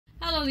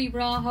Hello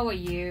Libra, how are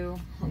you?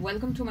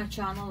 Welcome to my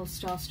channel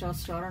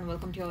star and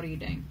welcome to your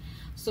reading.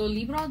 So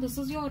Libra, this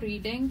is your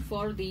reading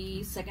for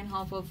the second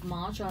half of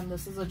March, and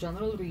this is a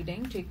general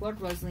reading. Take what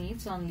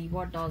resonates and leave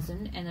what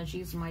doesn't.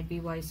 Energies might be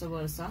vice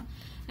versa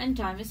and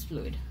time is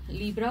fluid.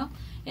 Libra,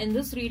 in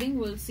this reading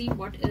we'll see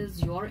what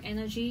is your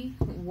energy,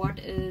 what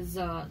is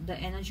the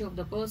energy of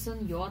the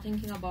person you're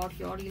thinking about,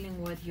 you're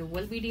dealing with, you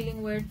will be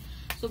dealing with.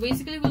 So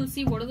basically we'll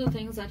see what are the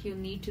things that you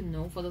need to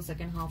know for the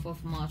second half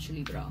of March,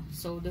 Libra.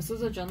 So this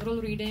is a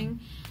general reading.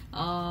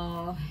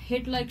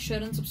 Hit like,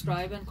 share and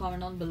subscribe and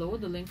comment on below.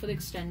 The link for the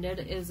extended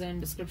is in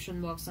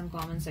description box and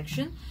comment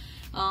section.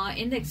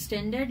 In the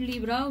extended,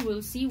 Libra,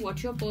 we'll see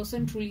what your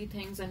person truly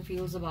thinks and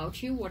feels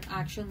about you, what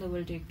action they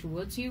will take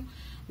towards you,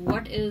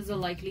 what is the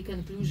likely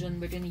conclusion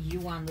between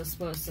you and this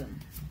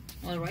person.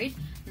 Alright,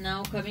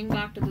 now coming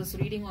back to this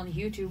reading on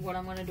YouTube, what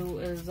I'm going to do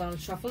is I'll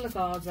shuffle the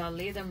cards, I'll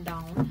lay them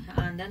down,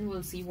 and then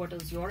we'll see what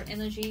is your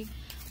energy,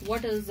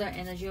 what is the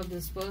energy of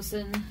this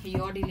person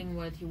you're dealing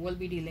with, you will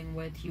be dealing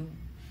with, you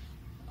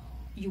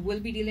will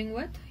be dealing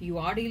with, you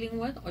are dealing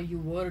with, or you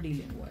were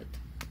dealing with.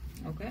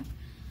 Okay,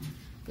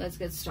 let's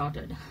get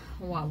started.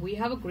 Wow, we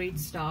have a great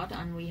start,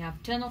 and we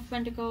have 10 of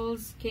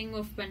Pentacles, King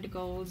of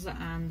Pentacles,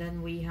 and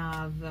then we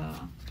have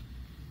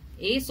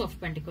Ace of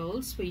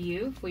Pentacles for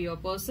you, for your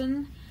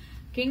person,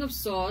 King of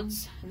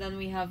Swords, then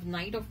we have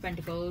Knight of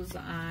Pentacles,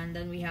 and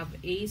then we have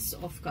Ace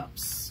of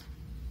Cups.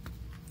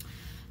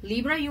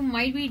 Libra, you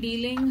might be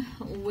dealing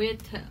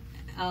with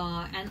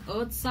an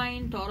earth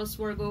sign, Taurus,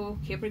 Virgo,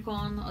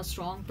 Capricorn, a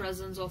strong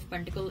presence of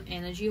pentacle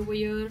energy over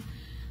here.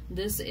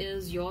 This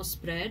is your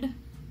spread.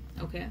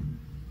 Okay,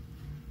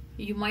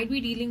 you might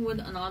be dealing with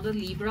another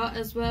Libra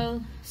as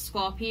well,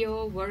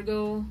 Scorpio,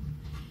 Virgo,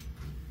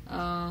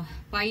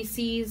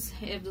 Pisces.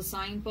 If the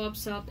sign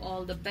pops up,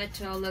 all the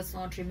better. Let's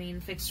not remain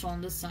fixed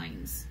on the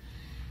signs.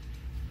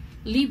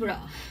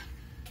 Libra,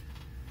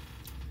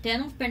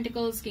 10 of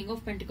Pentacles, King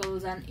of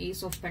Pentacles, and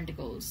Ace of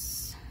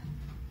Pentacles.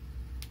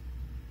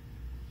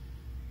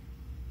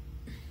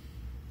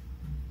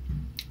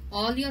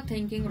 All you're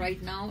thinking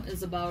right now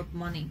is about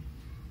money.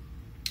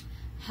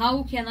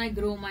 How can I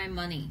grow my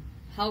money?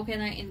 How can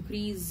I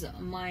increase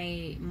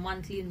my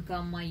monthly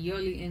income, my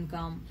yearly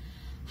income?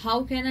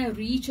 How can I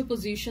reach a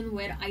position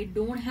where I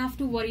don't have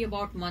to worry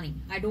about money?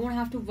 I don't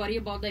have to worry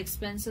about the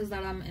expenses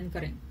that I'm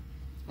incurring.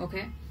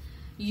 Okay,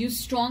 you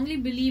strongly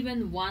believe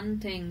in one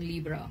thing,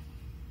 Libra.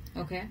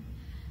 Okay,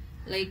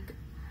 like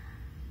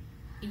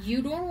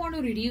you don't want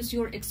to reduce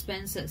your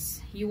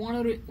expenses, you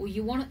want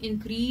to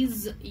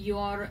increase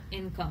your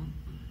income.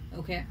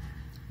 Okay,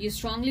 you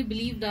strongly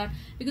believe that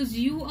because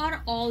you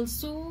are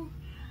also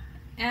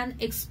an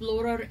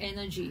explorer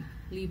energy,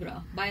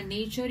 Libra. By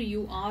nature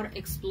you are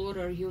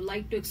explorer. You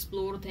like to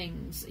explore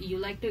things, you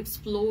like to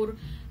explore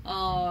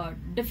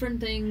different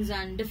things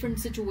and different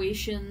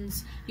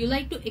situations. You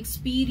like to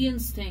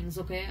experience things.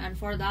 Okay, and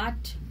for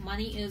that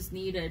money is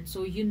needed.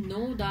 So you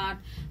know that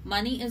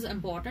money is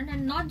important,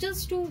 and not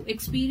just to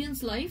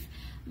experience life,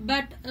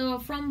 but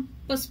from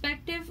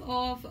perspective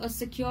of a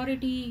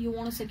security. You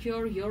want to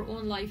secure your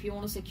own life, you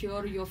want to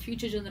secure your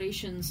future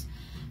generations.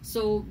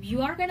 So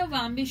you are kind of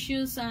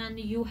ambitious, and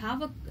you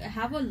have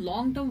a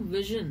long-term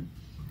vision.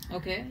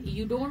 Okay,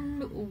 you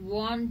don't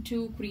want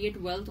to create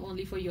wealth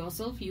only for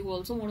yourself. You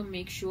also want to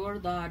make sure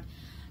that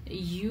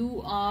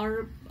you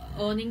are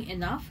earning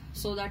enough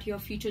so that your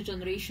future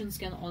generations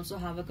can also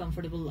have a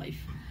comfortable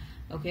life.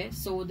 Okay,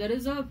 so there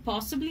is a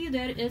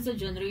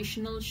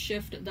generational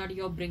shift that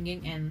you're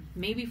bringing in.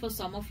 Maybe for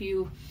some of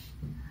you,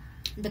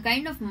 the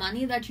kind of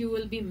money that you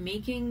will be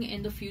making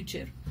in the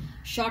future,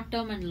 short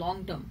term and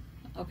long term.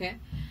 Okay,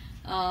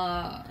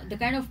 the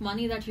kind of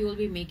money that you will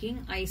be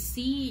making, I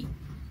see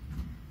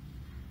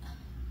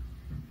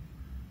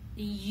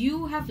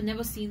you have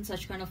never seen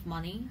such kind of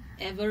money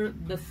ever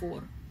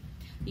before.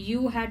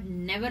 You had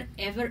never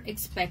ever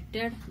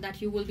expected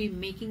that you will be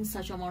making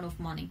such amount of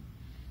money.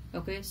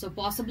 Okay, so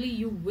possibly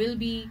you will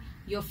be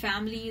your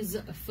family's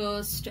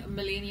first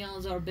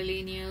millennials or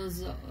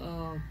billionaires.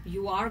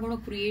 You are going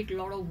to create a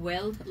lot of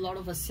wealth, a lot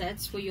of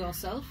assets for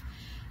yourself,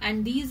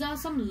 and these are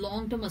some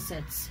long-term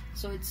assets.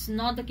 So it's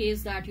not the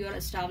case that you are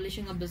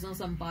establishing a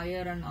business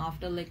empire and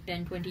after like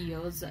 10-20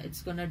 years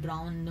it's gonna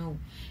drown. No,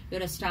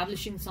 you're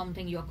establishing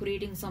something, you're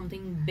creating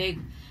something big,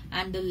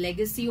 and the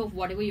legacy of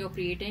whatever you're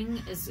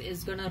creating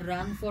is gonna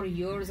run for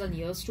years and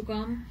years to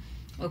come.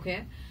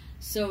 Okay,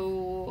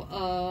 so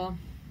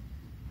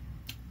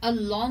a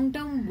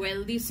long-term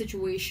wealthy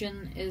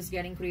situation is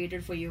getting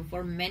created for you.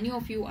 For many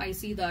of you, I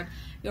see that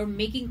you're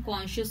making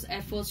conscious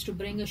efforts to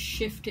bring a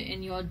shift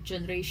in your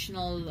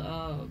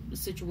generational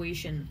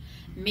situation.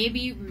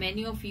 Maybe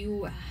many of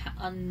you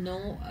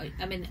know,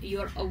 I mean,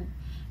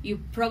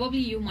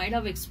 you might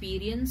have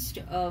experienced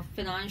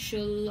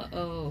financial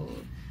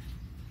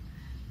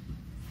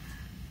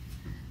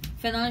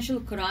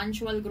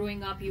crunch while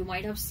growing up. You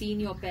might have seen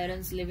your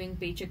parents living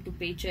paycheck to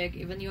paycheck.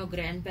 Even your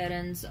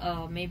grandparents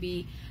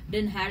maybe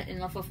didn't have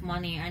enough of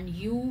money, and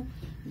you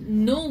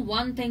know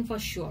one thing for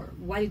sure.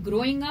 While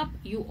growing up,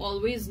 you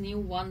always knew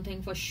one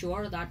thing for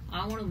sure, that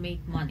I want to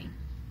make money.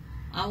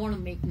 I want to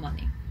make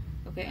money.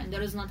 Okay, and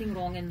there is nothing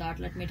wrong in that,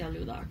 let me tell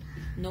you that.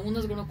 No one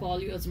is going to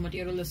call you as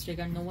materialistic,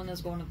 and no one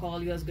is going to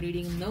call you as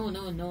greedy. No,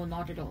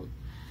 not at all.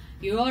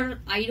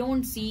 I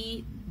don't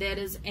see there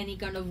is any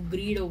kind of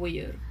greed over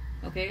here.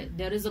 Okay,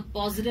 there is a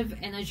positive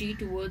energy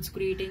towards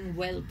creating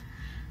wealth.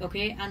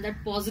 Okay, and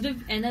that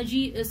positive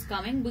energy is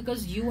coming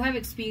because you have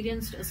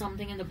experienced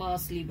something in the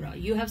past, Libra.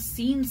 You have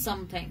seen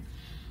something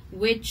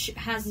which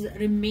has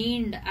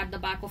remained at the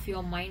back of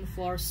your mind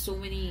for so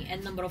many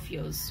n number of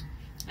years,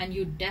 and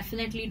you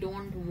definitely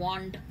don't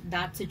want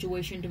that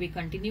situation to be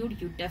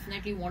continued. You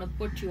definitely want to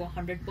put your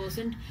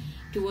 100%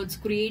 towards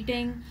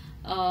creating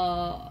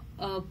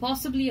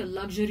possibly a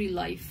luxury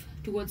life,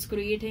 towards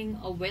creating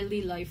a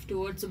wealthy life,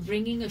 towards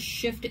bringing a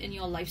shift in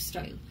your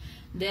lifestyle.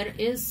 There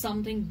is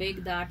something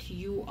big that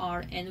you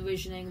are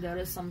envisioning, there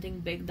is something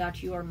big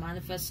that you are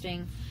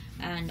manifesting,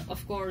 and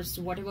of course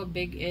whatever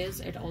big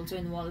is, it also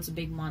involves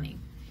big money.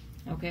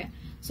 Okay,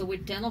 so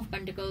with 10 of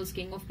Pentacles,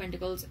 King of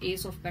Pentacles,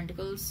 Ace of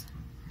Pentacles,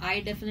 I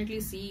definitely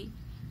see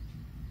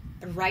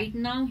right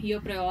now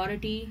your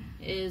priority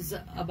is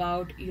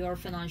about your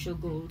financial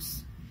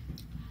goals.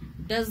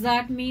 Does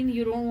that mean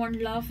you don't want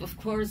love? Of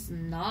course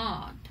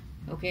not.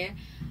 Okay,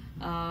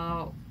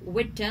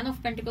 with 10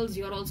 of Pentacles,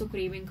 you're also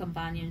craving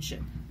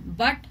companionship,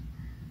 but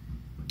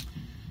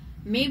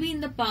maybe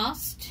in the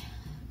past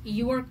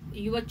you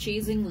were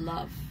chasing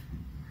love,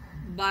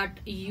 but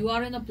you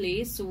are in a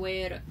place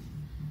where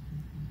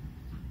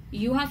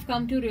you have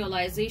come to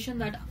realization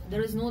that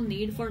there is no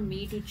need for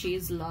me to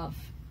chase love.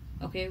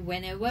 Okay,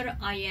 whenever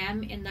I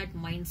am in that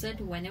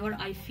mindset, whenever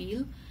I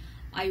feel,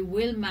 I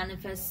will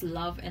manifest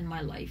love in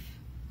my life.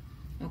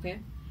 Okay,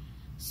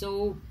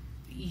 so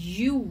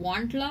you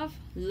want love,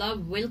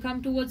 love will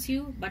come towards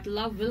you, but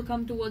love will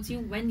come towards you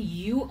when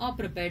you are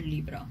prepared,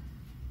 Libra.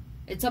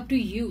 It's up to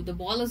you. The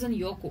ball is in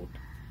your court.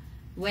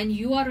 When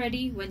you are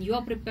ready, when you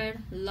are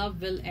prepared,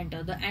 love will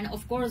enter. And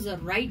of course the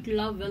right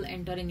love will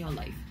enter in your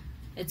life.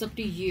 It's up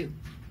to you.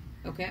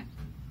 Okay,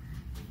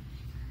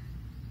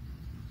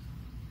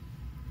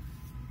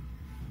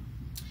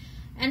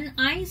 and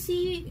I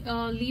see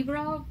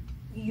Libra,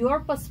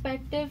 your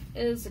perspective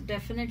is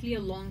definitely a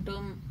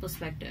long-term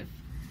perspective.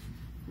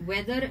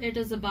 Whether it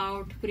is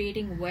about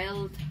creating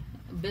wealth,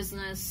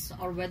 business,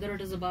 or whether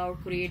it is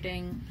about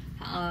creating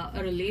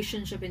a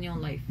relationship in your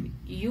life,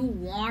 you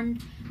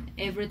want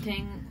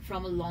everything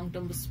from a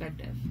long-term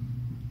perspective.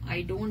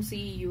 I don't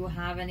see you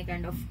have any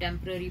kind of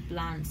temporary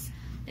plans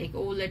like,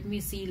 oh, let me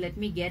see, let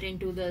me get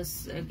into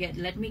this,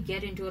 let me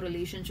get into a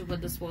relationship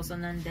with this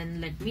person, and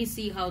then let me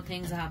see how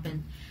things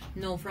happen.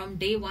 No, from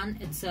day one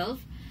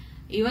itself,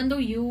 even though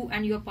you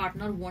and your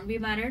partner won't be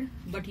married,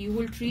 but you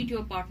will treat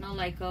your partner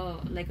like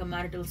a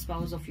marital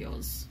spouse of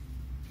yours.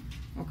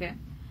 Okay,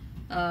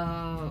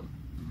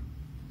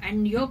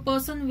 and your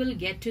person will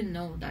get to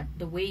know that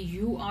the way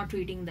you are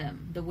treating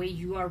them, the way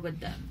you are with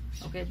them.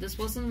 Okay, this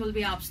person will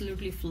be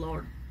absolutely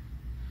floored.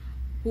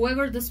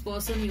 Whoever this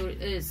person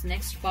is,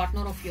 next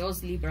partner of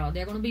yours, Libra,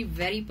 they're going to be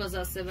very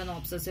possessive and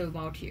obsessive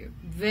about you.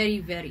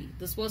 Very.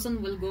 This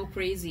person will go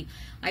crazy.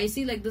 I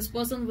see like this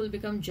person will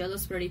become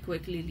jealous pretty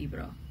quickly,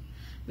 Libra,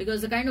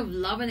 because the kind of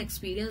love and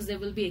experience they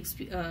will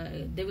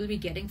be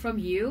getting from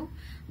you,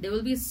 they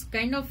will be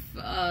kind of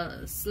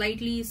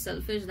slightly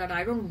selfish, that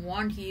I don't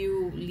want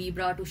you,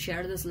 Libra, to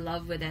share this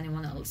love with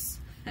anyone else.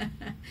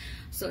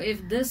 So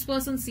if this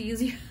person sees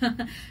you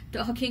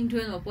talking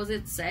to an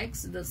opposite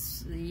sex,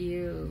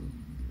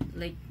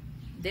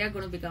 they are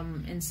going to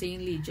become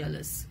insanely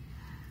jealous.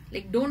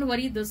 Like, don't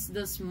worry,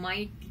 this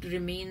might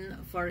remain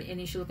for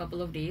initial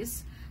couple of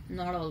days,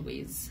 not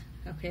always.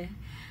 Okay,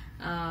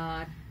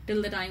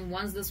 till the time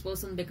once this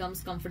person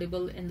becomes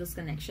comfortable in this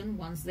connection,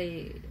 once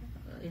they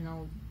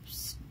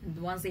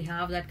once they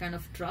have that kind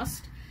of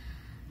trust,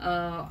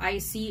 I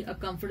see a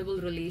comfortable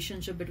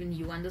relationship between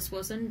you and this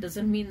person.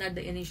 Doesn't mean that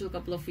the initial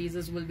couple of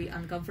phases will be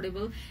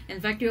uncomfortable.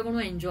 In fact, you're going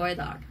to enjoy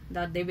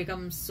that they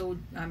become so,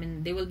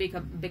 they will be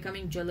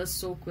becoming jealous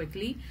so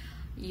quickly.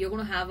 You're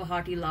going to have a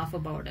hearty laugh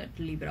about it,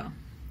 Libra.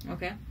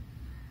 Okay,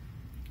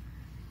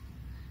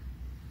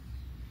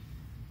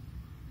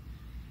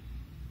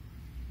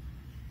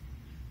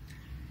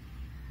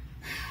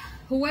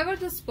 whoever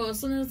this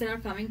person is, they are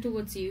coming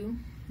towards you.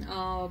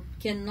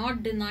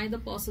 Cannot deny the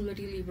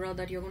possibility, Libra,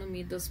 that you're going to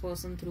meet this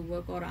person through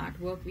work or at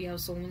work. We have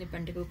so many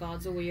pentacle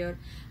cards over here.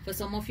 For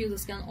some of you,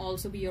 this can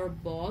also be your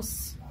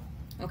boss.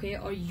 Okay,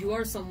 or you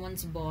are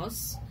someone's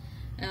boss.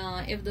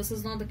 If this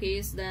is not the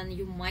case, then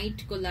you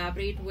might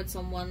collaborate with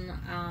someone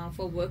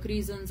for work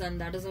reasons, and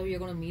that is how you're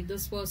going to meet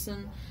this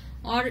person.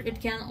 Or it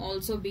can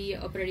also be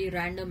a pretty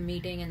random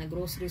meeting in a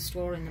grocery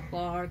store, in a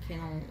park,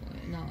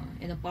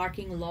 in a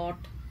parking lot,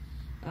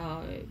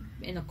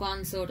 in a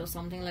concert or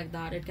something like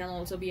that. It can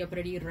also be a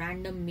pretty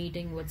random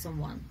meeting with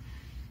someone.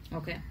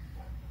 Okay,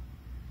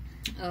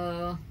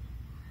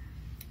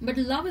 but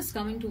love is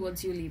coming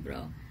towards you,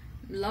 Libra.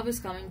 Love is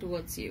coming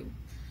towards you.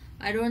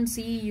 I don't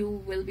see you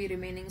will be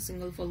remaining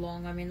single for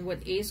long. I mean,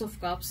 with Ace of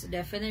Cups,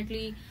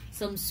 definitely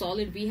some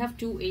solid, we have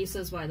 2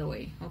 aces by the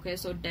way, okay,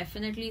 so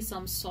definitely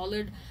some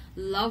solid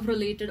love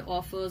related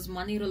offers,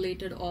 money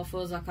related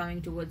offers are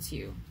coming towards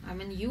you. I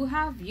mean, you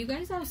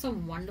guys have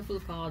some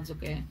wonderful cards,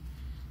 okay,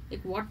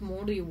 like what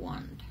more do you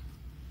want?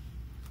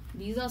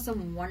 These are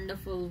some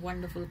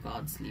wonderful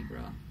cards,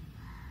 Libra,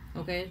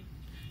 okay.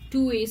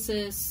 2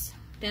 aces,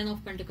 10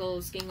 of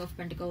Pentacles, King of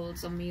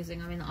Pentacles,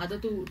 amazing. I mean, other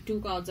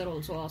two cards are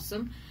also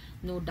awesome,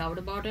 no doubt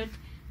about it,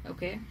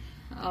 okay.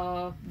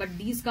 But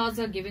these cards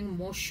are giving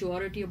more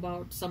surety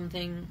about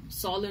something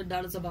solid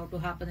that is about to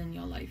happen in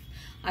your life.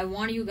 I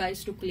want you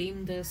guys to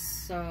claim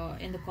this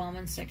in the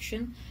comment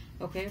section,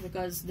 okay,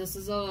 because this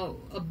is a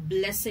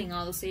blessing,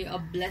 I'll say a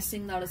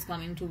blessing that is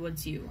coming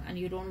towards you, and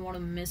you don't want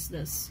to miss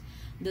this.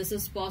 This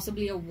is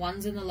possibly a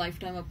once in a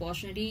lifetime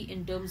opportunity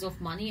in terms of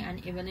money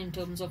and even in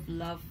terms of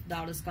love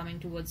that is coming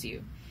towards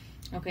you,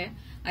 okay.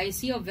 I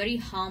see a very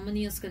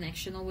harmonious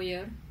connection over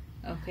here,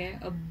 okay,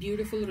 a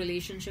beautiful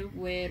relationship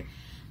where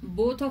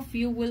both of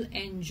you will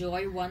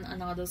enjoy one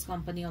another's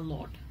company a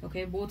lot,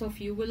 okay. Both of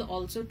you will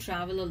also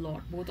travel a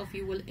lot, both of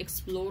you will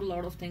explore a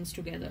lot of things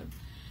together.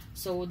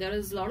 So there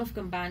is a lot of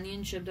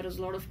companionship, there is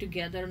a lot of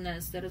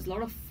togetherness, there is a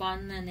lot of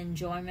fun and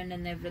enjoyment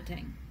and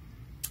everything,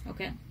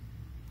 okay.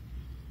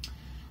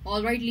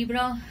 Alright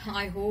Libra,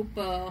 I hope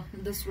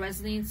this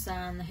resonates,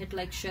 and hit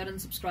like, share and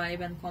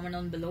subscribe and comment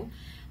on below.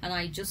 And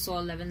I just saw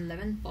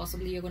 1111,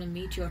 possibly you're going to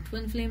meet your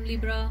twin flame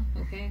Libra,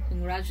 okay,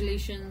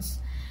 congratulations.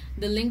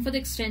 The link for the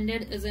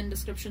extended is in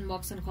description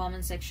box and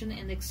comment section.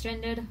 In the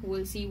extended,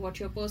 we'll see what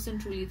your person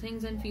truly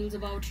thinks and feels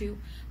about you,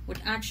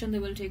 what action they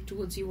will take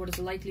towards you, what is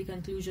the likely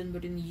conclusion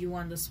between you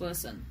and this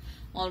person.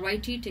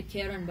 Alrighty, take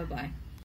care and bye-bye.